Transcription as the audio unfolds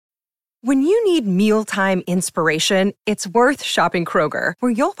When you need mealtime inspiration, it's worth shopping Kroger,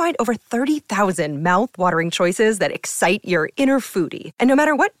 where you'll find over 30,000 mouth-watering choices that excite your inner foodie. And no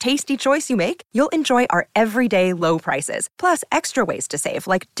matter what tasty choice you make, you'll enjoy our everyday low prices, plus extra ways to save,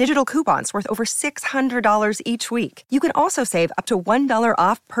 like digital coupons worth over $600 each week. You can also save up to $1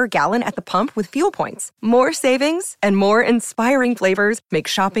 off per gallon at the pump with fuel points. More savings and more inspiring flavors make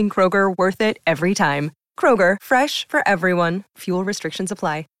shopping Kroger worth it every time. Kroger, fresh for everyone. Fuel restrictions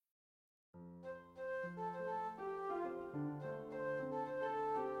apply.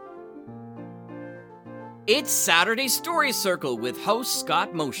 It's Saturday Story Circle with host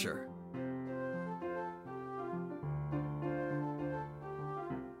Scott Mosher.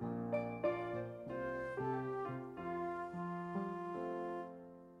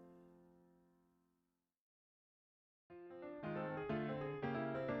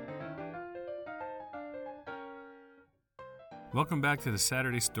 Welcome back to the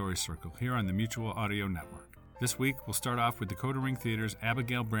Saturday Story Circle here on the Mutual Audio Network. This week, we'll start off with Dakota Ring Theater's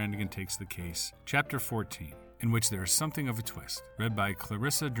Abigail Brannigan Takes the Case, Chapter 14, in which there is something of a twist, read by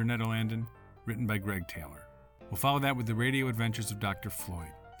Clarissa Durnetto-Landon, written by Greg Taylor. We'll follow that with The Radio Adventures of Dr.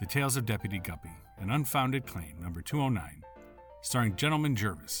 Floyd, The Tales of Deputy Guppy, An Unfounded Claim, number 209, starring Gentleman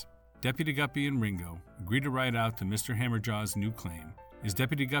Jervis. Deputy Guppy and Ringo agree to ride out to Mr. Hammerjaw's new claim. Is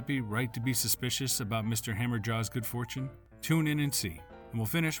Deputy Guppy right to be suspicious about Mr. Hammerjaw's good fortune? Tune in and see. And we'll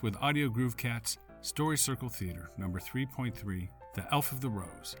finish with Audio Groove Cats, Story Circle Theater, number 3.3, The Elf of the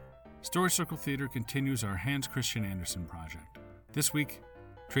Rose. Story Circle Theater continues our Hans Christian Andersen project. This week,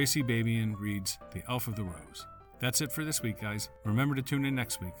 Tracy Babian reads The Elf of the Rose. That's it for this week, guys. Remember to tune in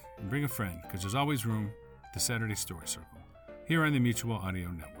next week and bring a friend, because there's always room at the Saturday Story Circle, here on the Mutual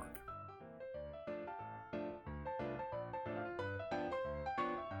Audio Network.